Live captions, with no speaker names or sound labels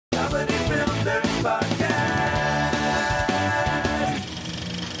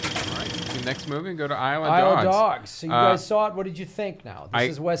next movie, go to Isle of Isle Dogs. of Dogs. So you guys saw it. What did you think now?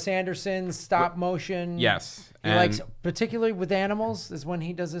 This is Wes Anderson's stop motion. Yes. He likes, particularly with animals, is when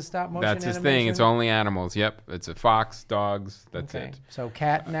he does his stop motion That's his animation? thing. It's only animals. Yep. It's a fox, dogs. That's it. So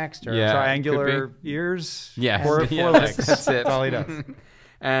cat next? Or triangular ears? Yes. Four legs. That's it. That's all he does.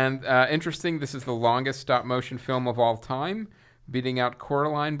 And interesting, this is the longest stop motion film of all time, beating out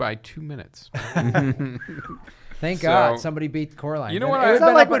Coraline by 2 minutes. Thank God somebody beat Coraline. You know what? It's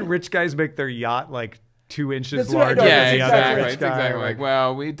not like when rich guys make their yacht like 2 inches larger. Yeah, than the other exactly. rich It's guy. exactly like,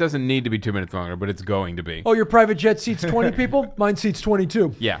 well, it doesn't need to be 2 minutes longer, but it's going to be. Oh, your private jet seats 20 people? Mine seats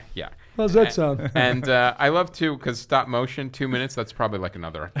 22. Yeah. How's that sound? And I love too, because stop motion, 2 minutes, that's probably like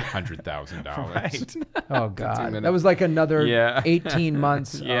another $100,000. Right. Oh, God. That was like another 18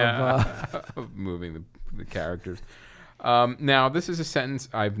 months of moving the characters. Now, this is a sentence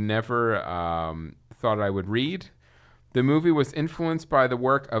I've never thought I would read. The movie was influenced by the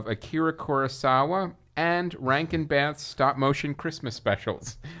work of Akira Kurosawa and Rankin Bath's stop-motion Christmas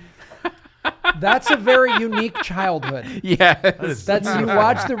specials. That's a very unique childhood. Yes. That's you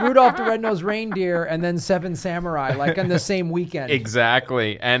watch the Rudolph the Red-Nosed Reindeer and then Seven Samurai like on the same weekend.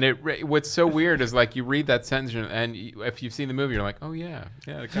 Exactly. And what's so weird is like you read that sentence and if you've seen the movie, you're like, oh yeah,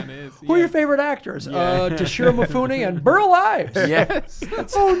 it kind of is. Who are your favorite actors? Toshiro Mifune and Burl Ives. Yes.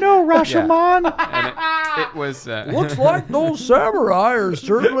 Oh no, Rashomon. And it was... Looks like those samurai are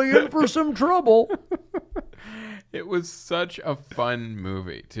certainly in for some trouble. It was such a fun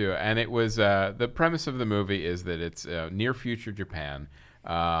movie, too. And it was, the premise of the movie is that it's near future Japan,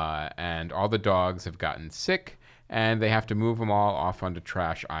 and all the dogs have gotten sick, and they have to move them all off onto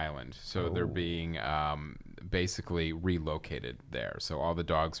Trash Island. So they're being basically relocated there. So all the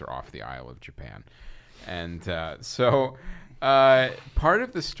dogs are off the Isle of Japan. And so part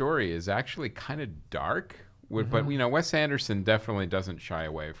of the story is actually kind of dark. But, Wes Anderson definitely doesn't shy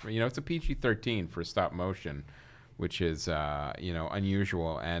away from, it's a PG-13 for stop motion, which is,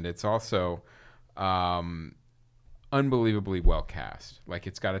 unusual. And it's also unbelievably well cast. Like,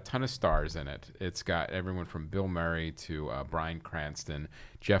 it's got a ton of stars in it. It's got everyone from Bill Murray to Bryan Cranston,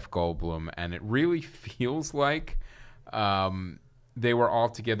 Jeff Goldblum. And it really feels like they were all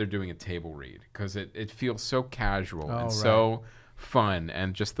together doing a table read because it feels so casual and so fun.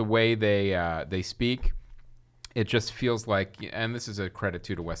 And just the way they speak, it just feels like, and this is a credit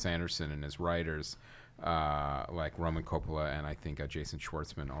to Wes Anderson and his writers, like Roman Coppola and I think Jason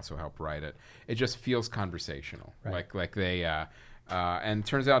Schwartzman also helped write it. It just feels conversational, like they. And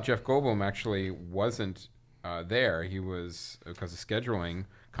turns out Jeff Goldblum actually wasn't there. He was, because of scheduling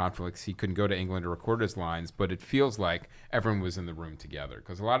conflicts, he couldn't go to England to record his lines. But it feels like everyone was in the room together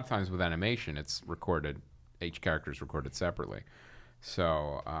because a lot of times with animation, it's recorded. Each character is recorded separately.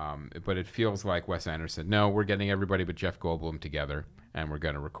 So, but it feels like Wes Anderson, no, we're getting everybody but Jeff Goldblum together, and we're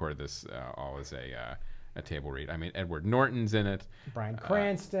going to record this all as a table read. I mean, Edward Norton's in it. Bryan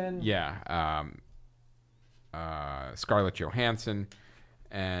Cranston. Scarlett Johansson.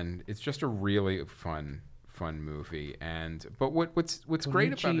 And it's just a really fun movie. But what's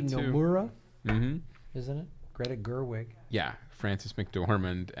great about it, too... Nomura, isn't it? Greta Gerwig. Yeah, Frances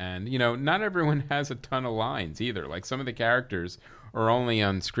McDormand. And, not everyone has a ton of lines either. Like, some of the characters are only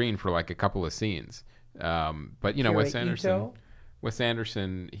on screen for, like, a couple of scenes. But, Wes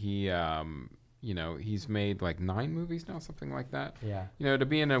Anderson, he, he's made, like, 9 movies now, something like that. Yeah. To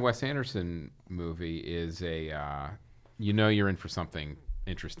be in a Wes Anderson movie is you're in for something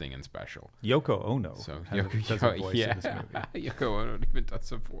interesting and special. Yoko Ono. So does a voice in this movie. Yoko Ono even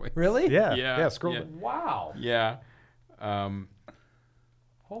does a voice. Really? Yeah. Scroll. Yeah. Wow. Yeah.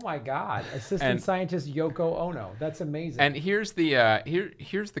 Oh my God! Assistant scientist Yoko Ono. That's amazing. And here's the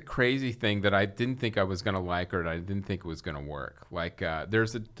here's the crazy thing that I didn't think I was gonna like or that I didn't think it was gonna work. Like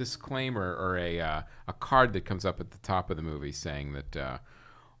there's a disclaimer or a card that comes up at the top of the movie saying that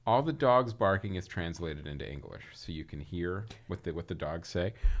all the dogs barking is translated into English, so you can hear what the dogs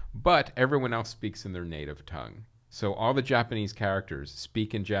say, but everyone else speaks in their native tongue. So all the Japanese characters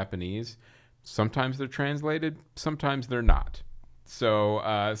speak in Japanese. Sometimes they're translated, sometimes they're not.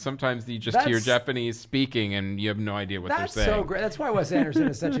 So sometimes you just hear Japanese speaking and you have no idea what they're saying. That's so great. That's why Wes Anderson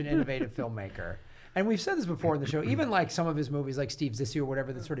is such an innovative filmmaker. And we've said this before in the show. Even like some of his movies, like Steve Zissou or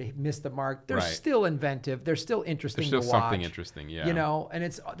whatever, that sort of missed the mark. They're still inventive. They're still interesting to watch. There's still something interesting, yeah.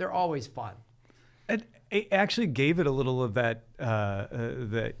 And they're always fun. It actually gave it a little of that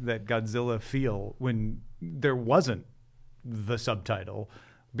that Godzilla feel when there wasn't the subtitle,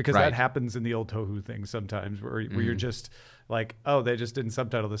 because that happens in the old Toho thing sometimes, where you're just like, oh, they just didn't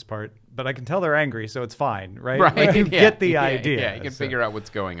subtitle this part, but I can tell they're angry, so it's fine, right? Like you get the idea. Yeah, you can figure out what's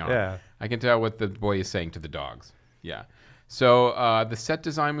going on. Yeah. I can tell what the boy is saying to the dogs. Yeah. So the set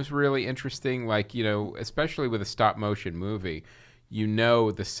design was really interesting. Like, you know, especially with a stop motion movie, you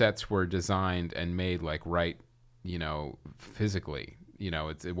know, the sets were designed and made like you know, physically. You know,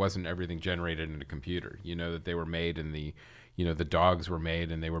 it wasn't everything generated in a computer. You know that they were made in the, you know, the dogs were made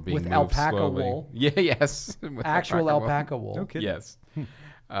and they were being with moved alpaca slowly. wool. Yeah, yes, with Actual alpaca wool. No kidding. Yes.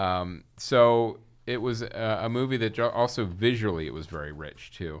 So it was a movie that also visually it was very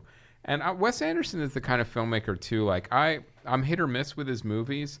rich too. And Wes Anderson is the kind of filmmaker too. Like I'm hit or miss with his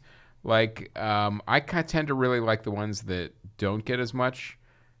movies. Like I tend to really like the ones that don't get as much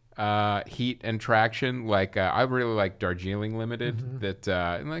heat and traction. Like I really like Darjeeling Limited. That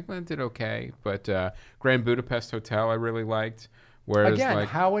did okay, but Grand Budapest Hotel I really liked. Whereas again,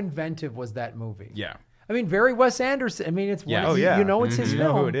 how inventive was that movie? Yeah. I mean, very Wes Anderson. I mean, it's Yeah. one. You know, it's his You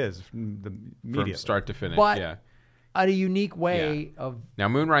film. know who it is from the media. From start to finish. But yeah. a unique way of. Now,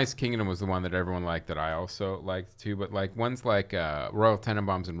 Moonrise Kingdom was the one that everyone liked that I also liked too. But like ones like Royal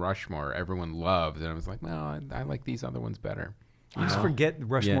Tenenbaums and Rushmore, everyone loved, and I was like, no, I like these other ones better. I just forget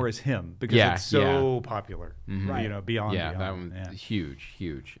Rushmore is him because it's so popular. Right. You know, beyond. That one's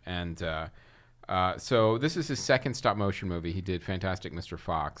huge. And so this is his second stop motion movie. He did Fantastic Mr.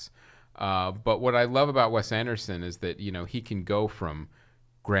 Fox. But what I love about Wes Anderson is that, you know, he can go from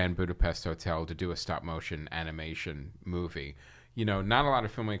Grand Budapest Hotel to do a stop motion animation movie. You know, not a lot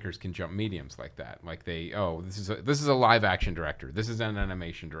of filmmakers can jump mediums like that. Like this is a live action director. This is an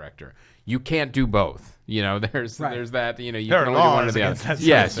animation director. You can't do both. You know, there's that, you know, you can only do one or the other.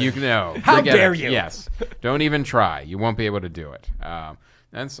 Yes, you know. How dare you? Yes. Don't even try. You won't be able to do it.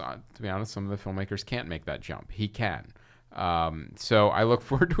 And so, to be honest, some of the filmmakers can't make that jump. He can. So I look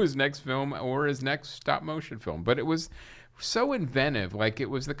forward to his next film or his next stop motion film. But it was so inventive. Like, it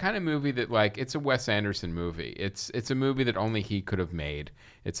was the kind of movie that, like, it's a Wes Anderson movie. It's a movie that only he could have made.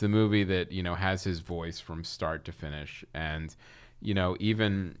 It's the movie that, you know, has his voice from start to finish. And, you know,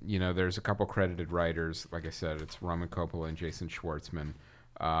 even, you know, there's a couple credited writers. Like I said, it's Roman Coppola and Jason Schwartzman.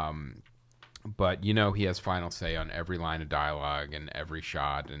 But, you know, he has final say on every line of dialogue and every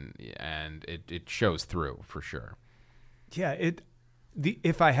shot, and it shows through for sure. Yeah,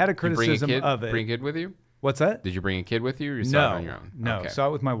 if I had a criticism of it, bring a kid with you. What's that? Did you bring a kid with you, or you saw it on your own? No, Okay. saw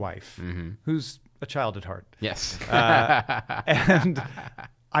it with my wife, who's a child at heart. Yes. And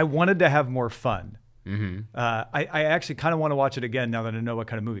I wanted to have more fun. I actually kind of want to watch it again now that I know what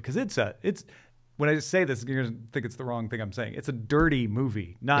kind of movie, because it's. When I say this, you're gonna think it's the wrong thing I'm saying. It's a dirty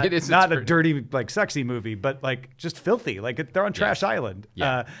movie, not a dirty like sexy movie, but like just filthy. Like they're on Trash Island,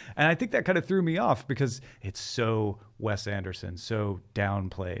 and I think that kind of threw me off because it's so Wes Anderson, so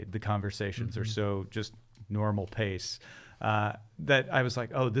downplayed. The conversations are so just normal pace that I was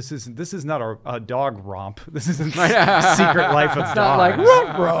like, oh, this is not a dog romp. This isn't Secret Life of Dogs. Not like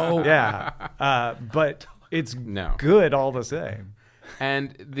ruh-roh. Yeah, but it's good all the same.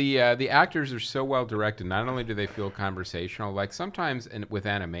 And the actors are so well directed. Not only do they feel conversational, like sometimes with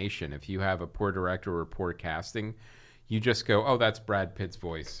animation, if you have a poor director or poor casting, you just go, "Oh, that's Brad Pitt's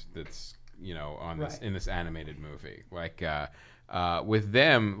voice." That's, you know, on this in this animated movie. Like with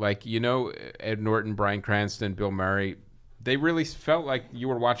them, like, you know, Ed Norton, Bryan Cranston, Bill Murray, they really felt like you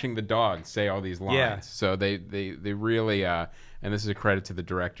were watching the dog say all these lines. Yeah. So they really. And this is a credit to the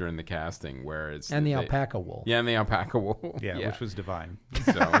director and the casting, where it's and the alpaca wool. Yeah, and the alpaca wool. Yeah, which was divine.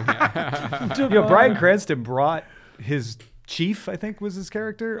 So, you know, Bryan Cranston brought his chief, I think was his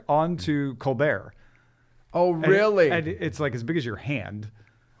character, onto Colbert. Oh, really? And it's like as big as your hand,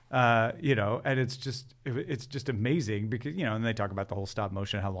 you know, and it's just amazing because, you know, and they talk about the whole stop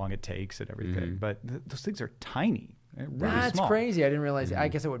motion, how long it takes and everything, but those things are tiny. Really That's small. crazy. I didn't realize. I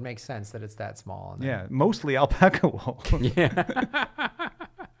guess it would make sense that it's that small. Yeah, mostly alpaca wool. Yeah.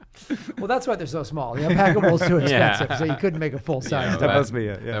 Well, that's why they're so small. The alpaca wool's too expensive, so you couldn't make a full size. That must be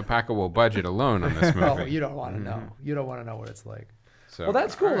it. The alpaca wool budget alone on this movie. Oh, you don't want to know. You don't want to know what it's like. So, well,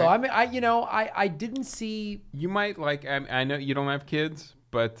 that's cool though. I mean, I didn't see. You might like. I know you don't have kids,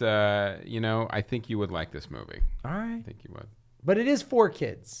 but you know, I think you would like this movie. All right. I think you would. But it is for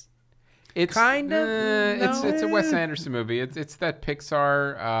kids. It's kind of. It's a Wes Anderson movie. It's that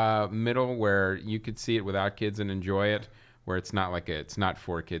Pixar middle where you could see it without kids and enjoy it. Where it's not like it's not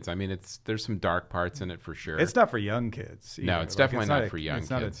for kids. I mean, there's some dark parts in it for sure. It's not for young kids. No, it's definitely not for young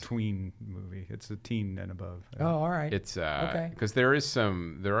kids. It's not a tween movie. It's a teen and above. Oh, all right. It's okay. Because there are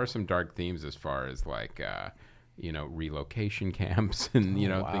some dark themes as far as like you know, relocation camps and you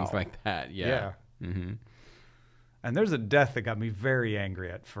know things like that. Yeah. Mm-hmm. And there's a death that got me very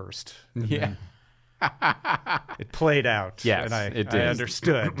angry at first. Yeah. It played out. Yes, and it did. I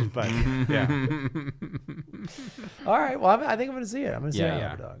understood, but yeah. All right. Well, I think I'm going to see it. I'm going to see it.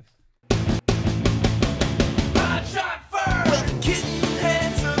 Yeah. Dog. Well, kitten